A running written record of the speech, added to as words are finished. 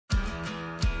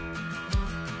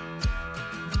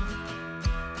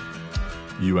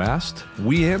You asked,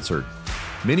 we answered.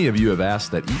 Many of you have asked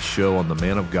that each show on the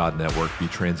Man of God Network be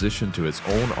transitioned to its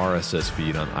own RSS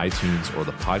feed on iTunes or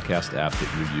the podcast app that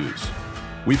you use.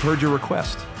 We've heard your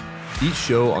request. Each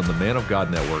show on the Man of God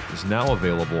Network is now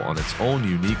available on its own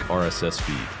unique RSS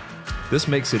feed. This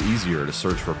makes it easier to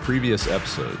search for previous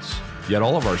episodes, yet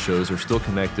all of our shows are still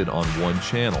connected on one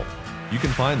channel. You can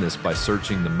find this by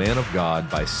searching the Man of God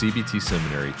by CBT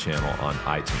Seminary channel on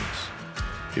iTunes.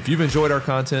 If you've enjoyed our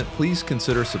content, please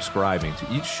consider subscribing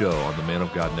to each show on the Man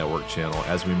of God Network channel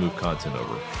as we move content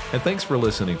over. And thanks for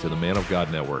listening to the Man of God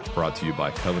Network, brought to you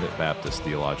by Covenant Baptist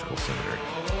Theological Seminary.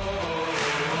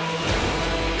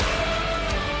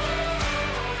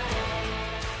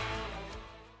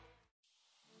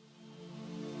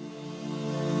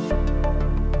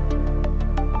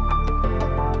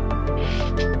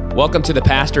 Welcome to the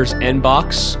Pastor's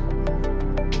Inbox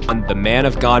on the Man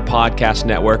of God Podcast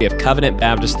Network of Covenant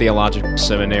Baptist Theological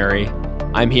Seminary.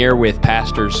 I'm here with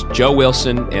Pastors Joe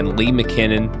Wilson and Lee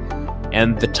McKinnon,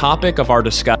 and the topic of our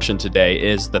discussion today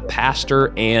is the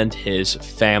pastor and his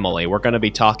family. We're going to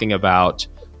be talking about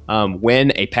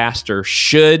when a pastor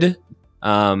should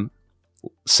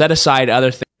set aside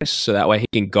other things so that way he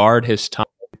can guard his time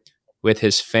with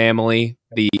his family,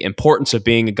 the importance of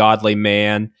being a godly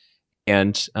man,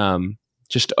 and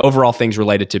just overall things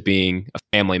related to being a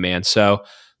family man. So,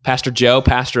 Pastor Joe,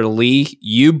 Pastor Lee,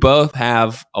 you both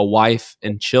have a wife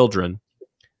and children.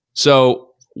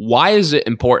 So, why is it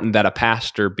important that a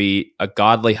pastor be a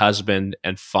godly husband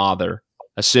and father,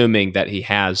 assuming that he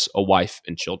has a wife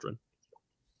and children?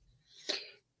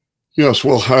 Yes,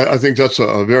 well, I think that's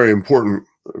a very important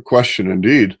question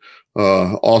indeed,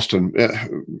 Austin.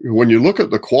 When you look at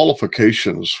the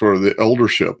qualifications for the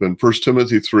eldership in 1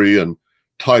 Timothy 3 and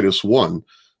Titus 1,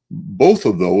 both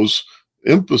of those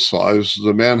emphasize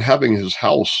the man having his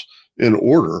house in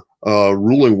order,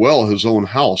 ruling well his own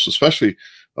house. Especially,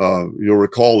 you'll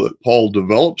recall that Paul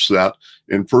develops that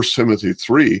in 1 Timothy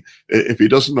 3. If he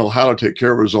doesn't know how to take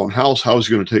care of his own house, how is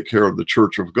he going to take care of the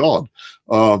church of God?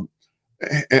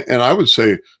 And I would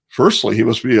say, firstly, he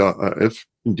must be if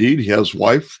indeed he has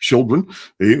wife, children,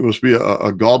 he must be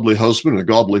a godly husband, a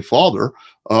godly father,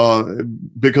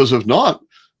 because if not,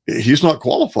 he's not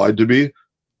qualified to be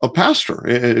a pastor.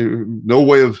 No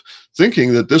way of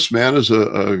thinking that this man is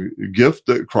a gift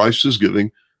that Christ is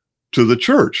giving to the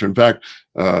church. In fact,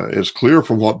 it's clear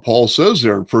from what Paul says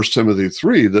there in 1 Timothy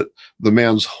 3 that the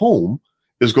man's home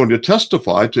is going to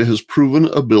testify to his proven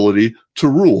ability to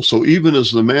rule. So even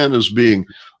as the man is being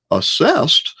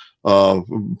assessed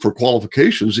for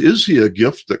qualifications, is he a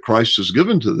gift that Christ has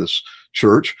given to this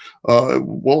church?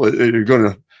 Well, you're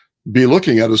going to be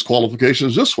looking at his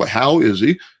qualifications this way. How is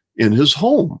he in his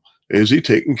home? Is he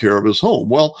taking care of his home?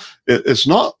 Well, it's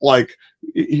not like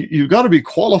you've got to be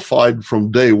qualified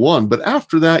from day one, but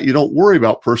after that, you don't worry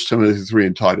about 1 Timothy 3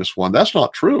 and Titus 1. That's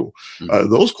not true.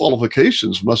 Those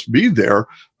qualifications must be there.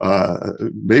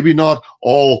 Maybe not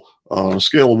all on a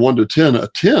scale of 1 to 10, a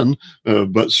 10,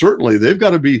 but certainly they've got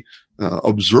to be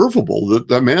observable that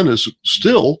that man is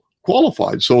still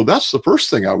qualified. So that's the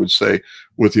first thing I would say,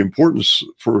 with the importance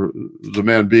for the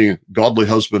man being a godly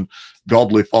husband,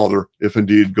 godly father, if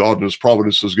indeed God in his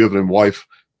providence has given him wife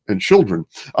and children.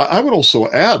 I would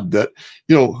also add that,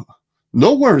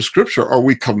 nowhere in Scripture are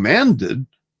we commanded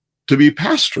to be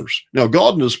pastors. Now,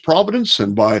 God in his providence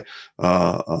and by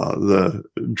the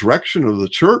direction of the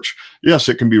church, yes,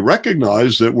 it can be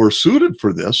recognized that we're suited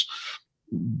for this,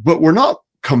 but we're not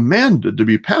commanded to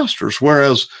be pastors,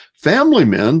 whereas family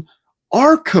men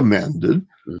are commanded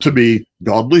to be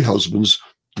godly husbands,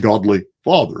 godly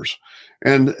fathers.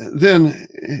 And then,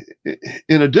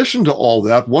 in addition to all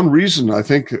that, one reason I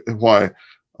think why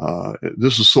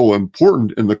this is so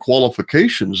important in the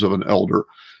qualifications of an elder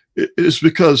is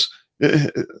because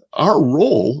our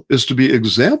role is to be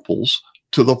examples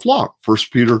to the flock. 1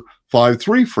 Peter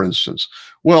 5:3, for instance.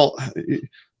 Well,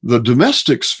 the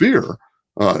domestic sphere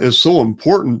is so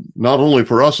important, not only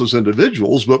for us as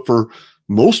individuals, but for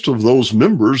most of those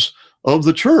members of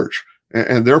the church.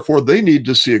 And therefore, they need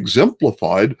to see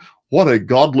exemplified what a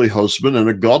godly husband and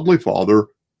a godly father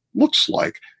looks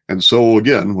like. And so,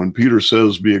 again, when Peter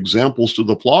says, be examples to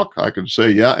the flock, I can say,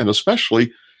 yeah, and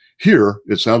especially here,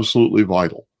 it's absolutely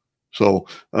vital. So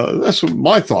that's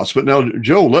my thoughts. But now,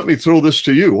 Joe, let me throw this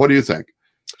to you. What do you think?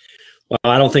 Well,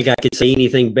 I don't think I could say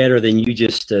anything better than you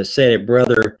just said it,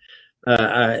 brother.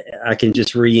 I can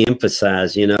just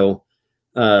re-emphasize,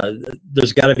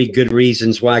 there's got to be good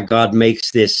reasons why God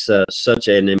makes this such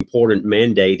an important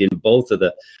mandate in both of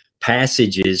the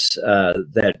passages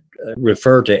that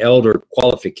refer to elder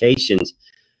qualifications.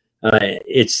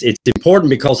 It's important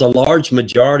because a large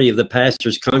majority of the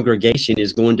pastor's congregation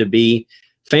is going to be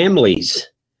families.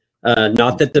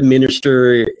 Not that the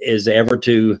minister is ever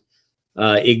to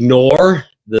ignore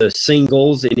the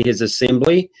singles in his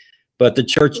assembly, but the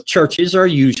churches are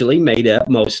usually made up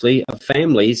mostly of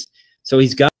families. So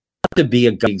he's got to be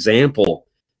a good example.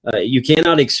 You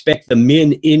cannot expect the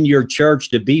men in your church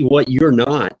to be what you're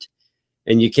not.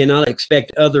 And you cannot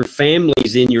expect other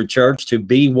families in your church to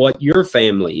be what your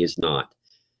family is not.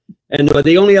 And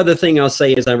the only other thing I'll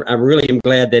say is I really am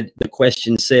glad that the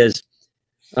question says,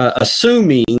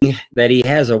 assuming that he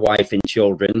has a wife and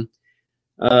children,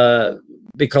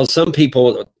 because some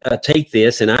people take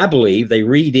this, and I believe they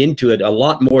read into it a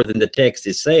lot more than the text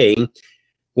is saying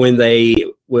when they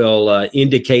will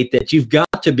indicate that you've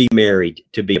got to be married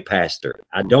to be a pastor.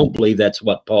 I don't believe that's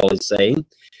what Paul is saying.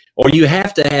 Or you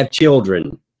have to have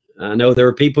children. I know there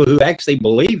are people who actually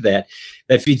believe that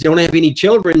if you don't have any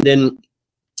children, then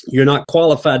you're not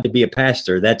qualified to be a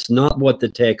pastor. That's not what the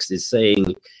text is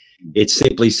saying. It's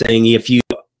simply saying if you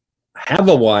have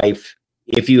a wife,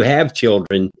 if you have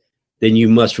children, then you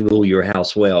must rule your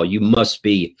house well. You must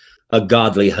be a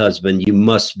godly husband. You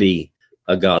must be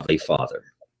a godly father.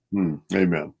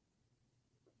 Amen.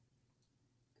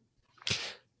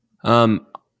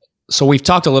 So we've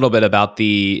talked a little bit about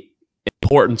the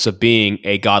importance of being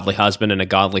a godly husband and a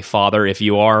godly father if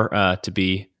you are to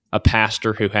be a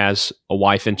pastor who has a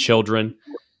wife and children.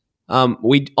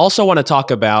 We also want to talk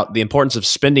about the importance of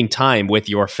spending time with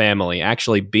your family,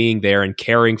 actually being there and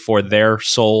caring for their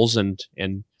souls and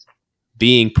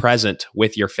being present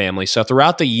with your family. So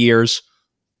throughout the years,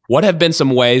 what have been some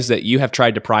ways that you have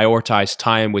tried to prioritize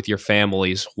time with your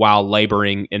families while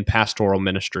laboring in pastoral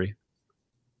ministry?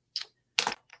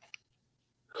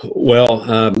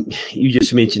 Well, you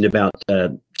just mentioned about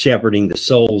shepherding the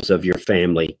souls of your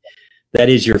family. That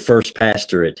is your first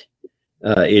pastorate,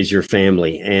 is your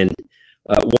family. And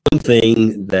one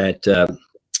thing that,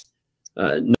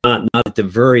 not at the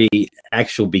very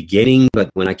actual beginning, but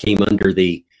when I came under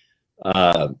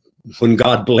when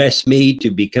God blessed me to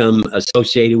become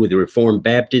associated with the Reformed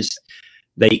Baptists,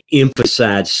 they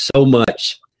emphasized so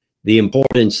much the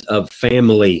importance of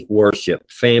family worship,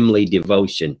 family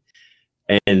devotion.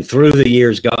 And through the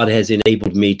years, God has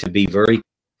enabled me to be very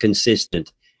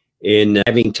consistent in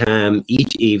having time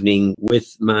each evening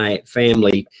with my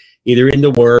family, either in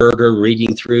the Word or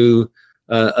reading through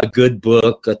a good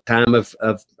book, a time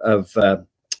of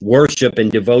worship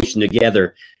and devotion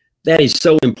together. That is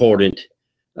so important.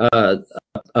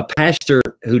 A pastor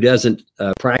who doesn't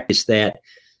practice that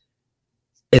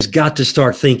has got to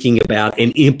start thinking about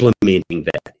and implementing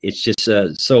that. It's just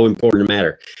so important a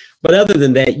matter. But other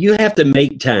than that, you have to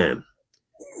make time,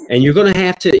 and you're going to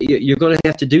have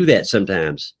to do that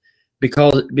sometimes,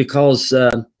 because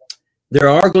there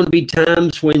are going to be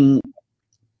times when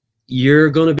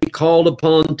you're going to be called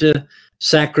upon to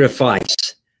sacrifice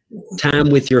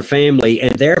time with your family,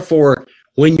 and therefore,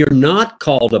 when you're not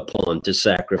called upon to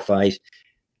sacrifice,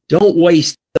 don't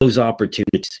waste those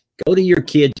opportunities. Go to your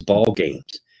kids' ball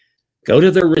games, go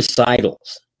to their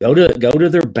recitals. Go to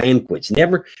their banquets.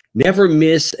 Never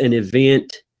miss an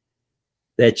event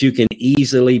that you can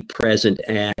easily present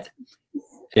at.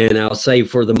 And I'll say,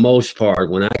 for the most part,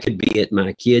 when I could be at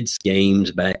my kids' games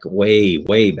back way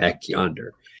back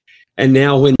yonder, and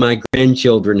now when my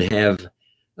grandchildren have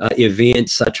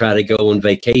events, I try to go on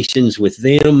vacations with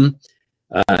them.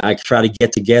 I try to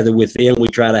get together with them. We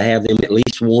try to have them at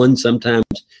least one, sometimes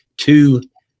 2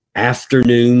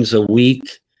 afternoons a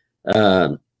week.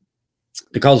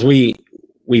 Because we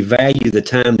value the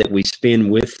time that we spend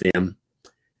with them.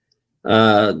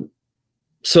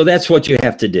 So that's what you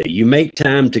have to do. You make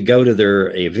time to go to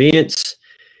their events.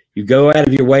 You go out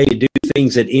of your way to do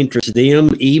things that interest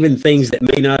them, even things that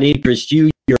may not interest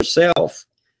you yourself.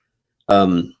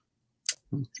 I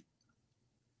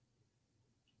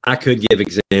could give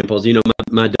examples. You know,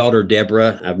 my daughter,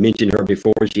 Deborah, I've mentioned her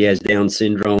before. She has Down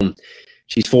syndrome.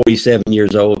 She's 47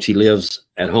 years old. She lives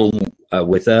at home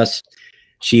with us.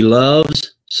 She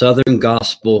loves Southern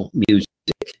gospel music.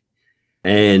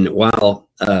 And while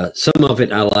some of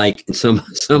it I like, and some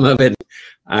of it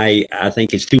I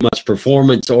think is too much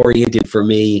performance oriented for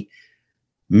me,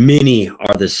 many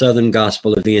are the Southern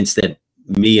gospel events that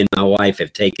me and my wife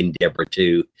have taken Deborah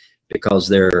to, because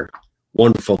they're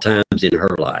wonderful times in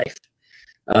her life.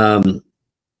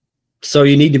 So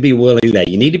you need to be willing to do that.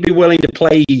 You need to be willing to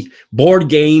play board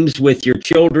games with your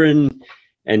children,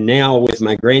 and now with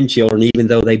my grandchildren, even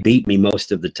though they beat me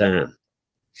most of the time.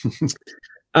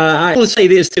 I want to say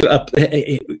this too.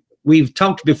 We've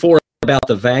talked before about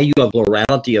the value of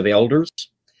plurality of elders.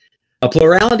 A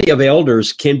plurality of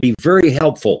elders can be very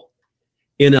helpful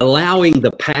in allowing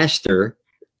the pastor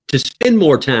to spend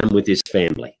more time with his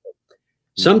family.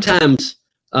 Sometimes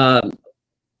an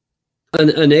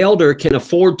elder can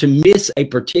afford to miss a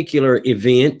particular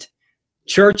event,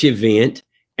 church event,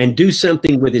 and do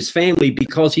something with his family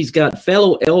because he's got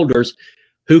fellow elders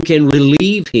who can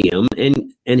relieve him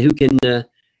and who can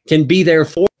be there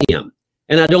for him.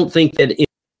 And I don't think that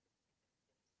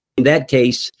in that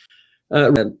case,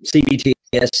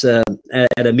 CBTS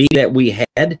at a meeting that we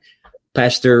had,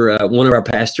 one of our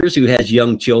pastors who has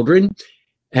young children,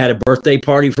 had a birthday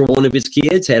party for one of his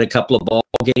kids, had a couple of ball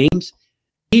games.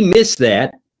 He missed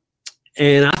that.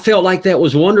 And I felt like that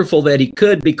was wonderful that he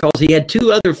could, because he had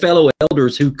two other fellow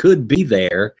elders who could be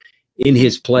there in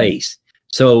his place.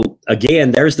 So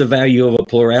again, there's the value of a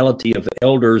plurality of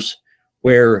elders,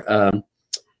 where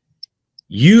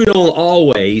you don't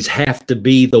always have to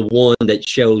be the one that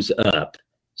shows up.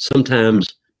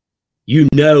 Sometimes you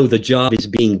know the job is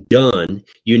being done.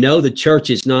 You know the church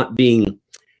is not being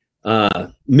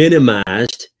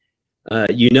minimized.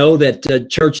 You know that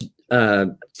church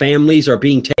families are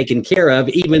being taken care of,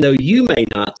 even though you may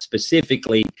not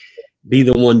specifically be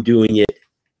the one doing it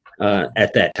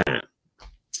at that time.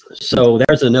 So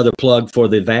there's another plug for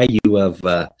the value of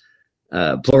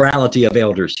plurality of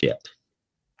eldership.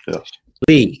 Yes.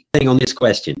 Lee, thing on this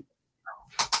question.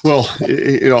 Well,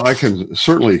 I can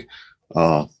certainly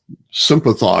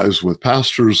sympathize with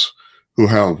pastors who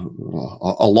have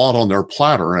a lot on their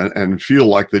platter and feel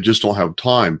like they just don't have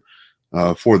time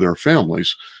for their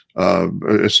families.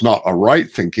 It's not a right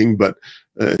thinking, but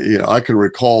I can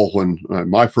recall when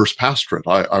my first pastorate,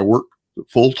 I worked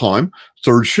full-time,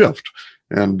 third shift,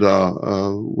 and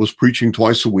was preaching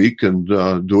twice a week and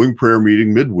doing prayer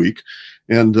meeting midweek.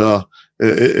 And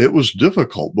it was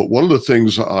difficult. But one of the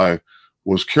things I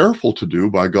was careful to do,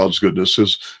 by God's goodness,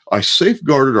 is I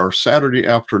safeguarded our Saturday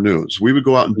afternoons. We would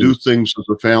go out and do things as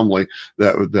a family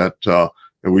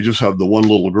and we just have the one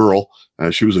little girl.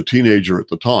 She was a teenager at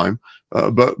the time.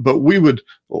 But we would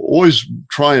always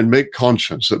try and make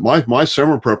conscience that my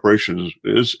summer preparation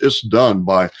is done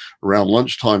by around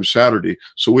lunchtime Saturday.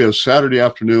 So we have Saturday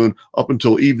afternoon up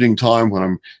until evening time when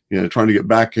I'm trying to get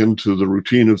back into the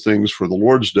routine of things for the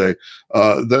Lord's Day.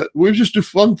 That we just do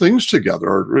fun things together,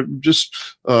 or just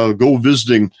go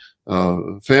visiting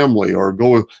family, or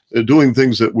go doing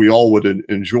things that we all would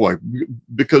enjoy.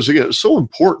 Because again, it's so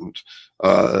important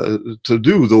to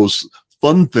do those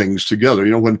fun things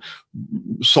together. When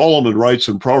Solomon writes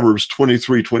in Proverbs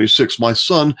 23:26, "My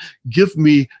son, give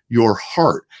me your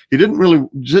heart." He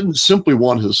didn't simply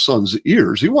want his son's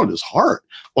ears. He wanted his heart.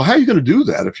 Well, how are you going to do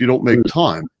that if you don't make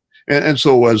time? And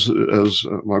so as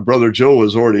my brother Joe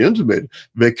has already intimated,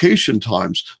 vacation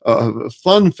times,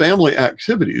 fun family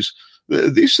activities,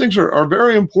 these things are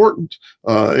very important.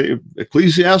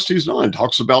 Ecclesiastes 9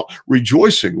 talks about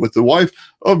rejoicing with the wife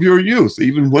of your youth,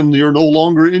 even when you're no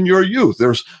longer in your youth.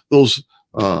 There's those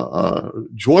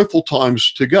joyful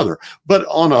times together. But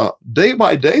on a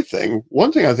day-by-day thing,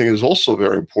 one thing I think is also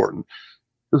very important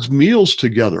is meals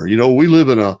together. We live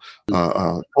in a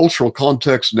cultural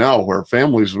context now where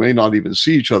families may not even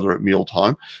see each other at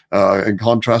mealtime, in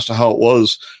contrast to how it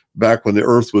was back when the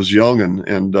earth was young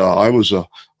and I was a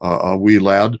wee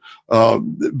lad.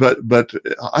 But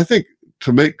I think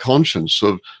to make conscience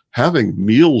of having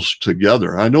meals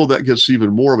together, I know that gets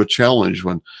even more of a challenge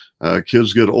when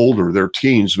kids get older, they're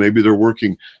teens, maybe they're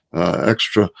working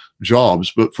extra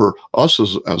jobs. But for us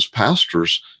as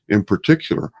pastors in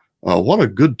particular, what a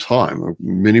good time.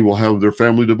 Many will have their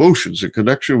family devotions in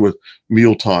connection with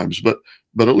meal times, but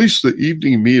at least the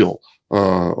evening meal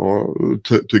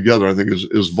together, I think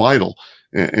is vital,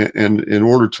 and in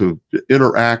order to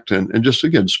interact and just,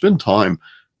 again, spend time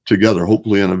together,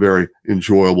 hopefully in a very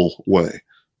enjoyable way.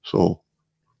 So,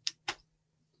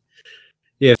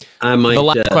 yeah, I might. The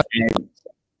last question.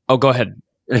 Oh, go ahead.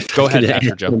 Go ahead,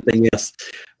 Pastor Joe. Something else.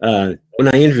 When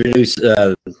I introduce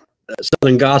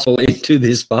Southern Gospel into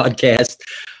this podcast,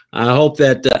 I hope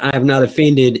that I have not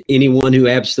offended anyone who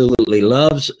absolutely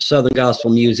loves Southern Gospel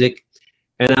music.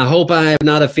 And I hope I have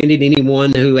not offended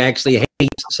anyone who actually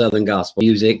hates Southern Gospel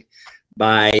music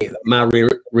by my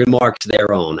remarks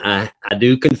thereon. I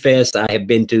do confess I have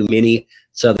been to many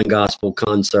Southern Gospel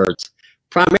concerts,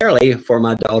 primarily for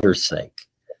my daughter's sake.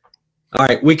 All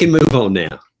right, we can move on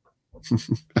now.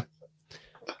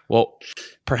 Well,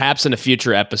 perhaps in a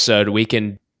future episode, we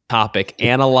can topic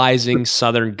analyzing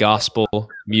Southern Gospel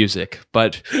music.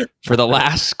 But for the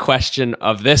last question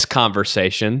of this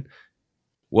conversation,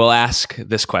 we'll ask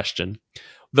this question.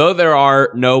 Though there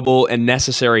are noble and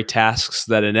necessary tasks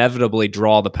that inevitably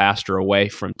draw the pastor away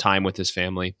from time with his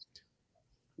family,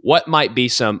 what might be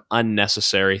some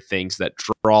unnecessary things that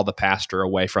draw the pastor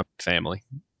away from family?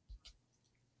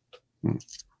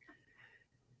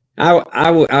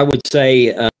 I would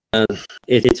say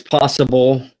it's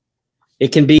possible.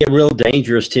 It can be a real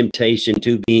dangerous temptation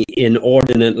to be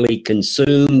inordinately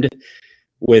consumed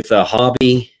with a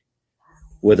hobby,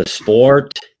 with a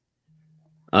sport.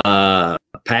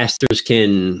 Pastors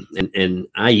can, and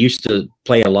I used to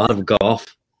play a lot of golf,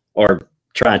 or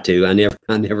try to.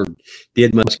 I never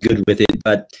did much good with it,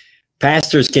 but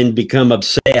pastors can become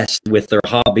obsessed with their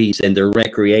hobbies and their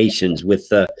recreations, with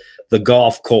the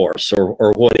golf course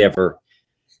or whatever.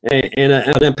 And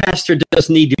a pastor does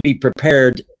need to be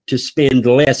prepared to spend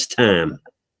less time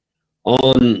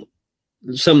on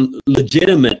some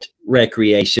legitimate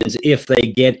recreations if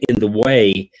they get in the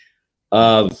way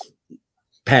of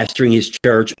pastoring his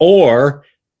church, or,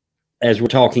 as we're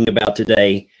talking about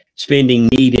today, spending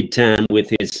needed time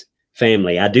with his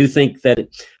family. I do think that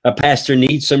a pastor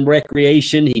needs some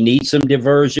recreation. He needs some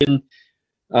diversion,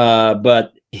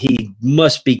 but he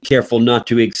must be careful not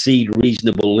to exceed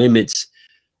reasonable limits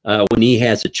when he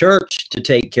has a church to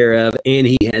take care of and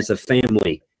he has a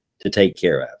family to take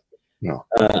care of.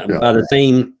 By the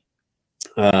same,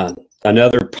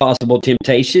 another possible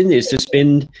temptation is to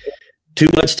spend too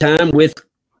much time with,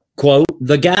 quote,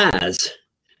 the guys.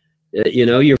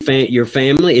 Your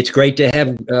family. It's great to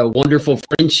have wonderful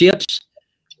friendships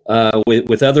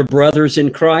with other brothers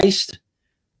in Christ,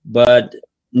 but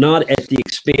not at the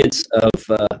expense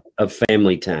of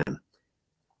family time.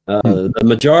 The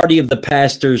majority of the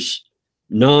pastor's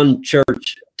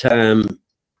non-church time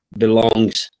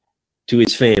belongs to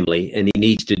his family, and he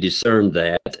needs to discern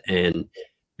that and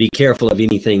be careful of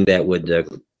anything that would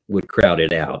crowd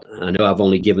it out. I know I've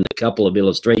only given a couple of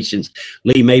illustrations.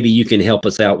 Lee, maybe you can help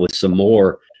us out with some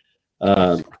more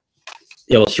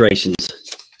illustrations.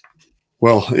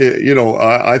 Well,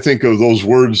 I think of those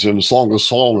words in Song of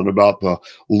Solomon about the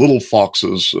little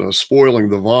foxes spoiling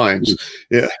the vines.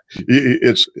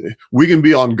 We can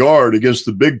be on guard against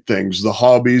the big things, the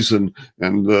hobbies and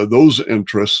those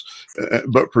interests,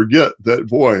 but forget that,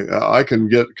 boy, I can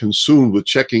get consumed with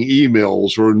checking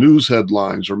emails or news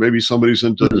headlines, or maybe somebody's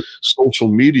into social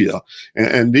media,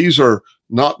 and these are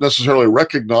not necessarily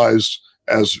recognized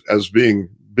as being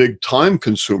big time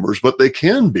consumers, but they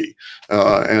can be.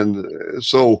 And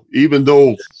so even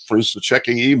though, for instance,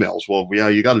 checking emails, well, yeah,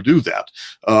 you got to do that.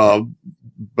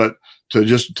 But to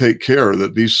just take care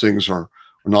that these things are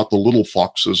not the little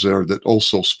foxes there that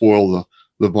also spoil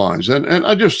the vines. And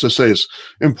I just to say it's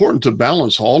important to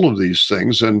balance all of these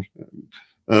things, and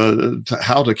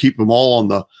how to keep them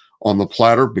all on the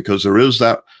platter, because there is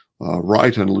that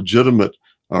right and legitimate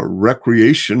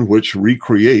recreation which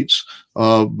recreates,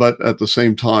 but at the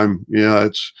same time,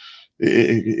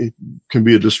 it can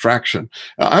be a distraction.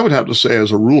 I would have to say,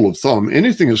 as a rule of thumb,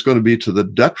 anything is going to be to the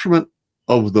detriment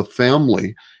of the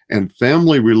family and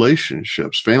family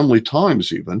relationships, family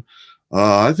times even.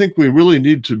 I think we really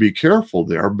need to be careful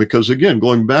there, because again,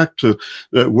 going back to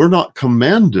we're not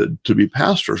commanded to be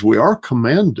pastors. We are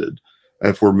commanded,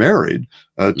 if we're married,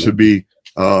 to be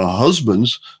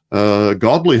husbands,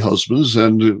 godly husbands,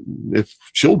 and if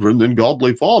children, then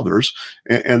godly fathers,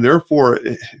 and therefore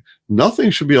nothing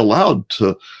should be allowed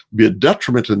to be a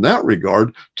detriment in that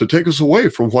regard to take us away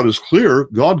from what is clear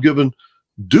God-given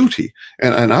duty.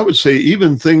 And I would say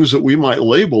even things that we might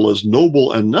label as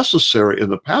noble and necessary in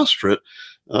the pastorate,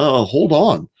 hold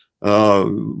on.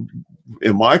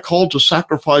 Am I called to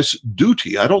sacrifice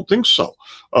duty? I don't think so.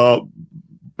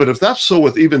 But if that's so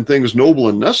with even things noble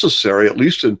and necessary, at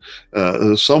least in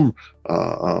some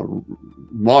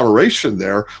moderation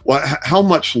there, well, how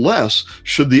much less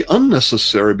should the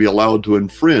unnecessary be allowed to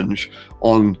infringe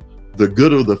on the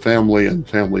good of the family and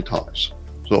family ties?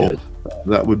 So good.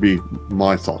 That would be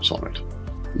my thoughts on it.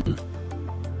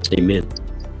 Amen.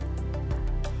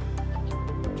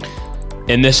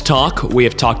 In this talk, we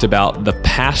have talked about the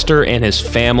pastor and his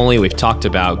family. We've talked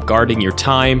about guarding your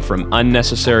time from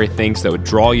unnecessary things that would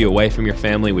draw you away from your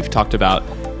family. We've talked about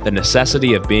the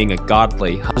necessity of being a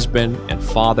godly husband and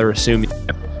father, assuming you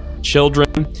have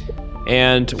children.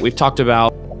 And we've talked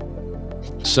about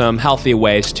some healthy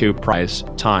ways to prize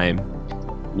time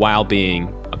while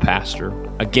being a pastor.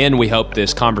 Again, we hope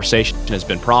this conversation has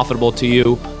been profitable to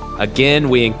you. Again,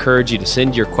 we encourage you to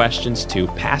send your questions to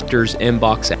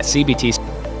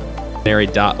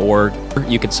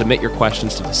pastorsinbox@cbtseminary.org. You can submit your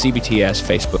questions to the CBTS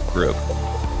Facebook group.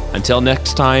 Until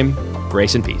next time,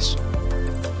 grace and peace.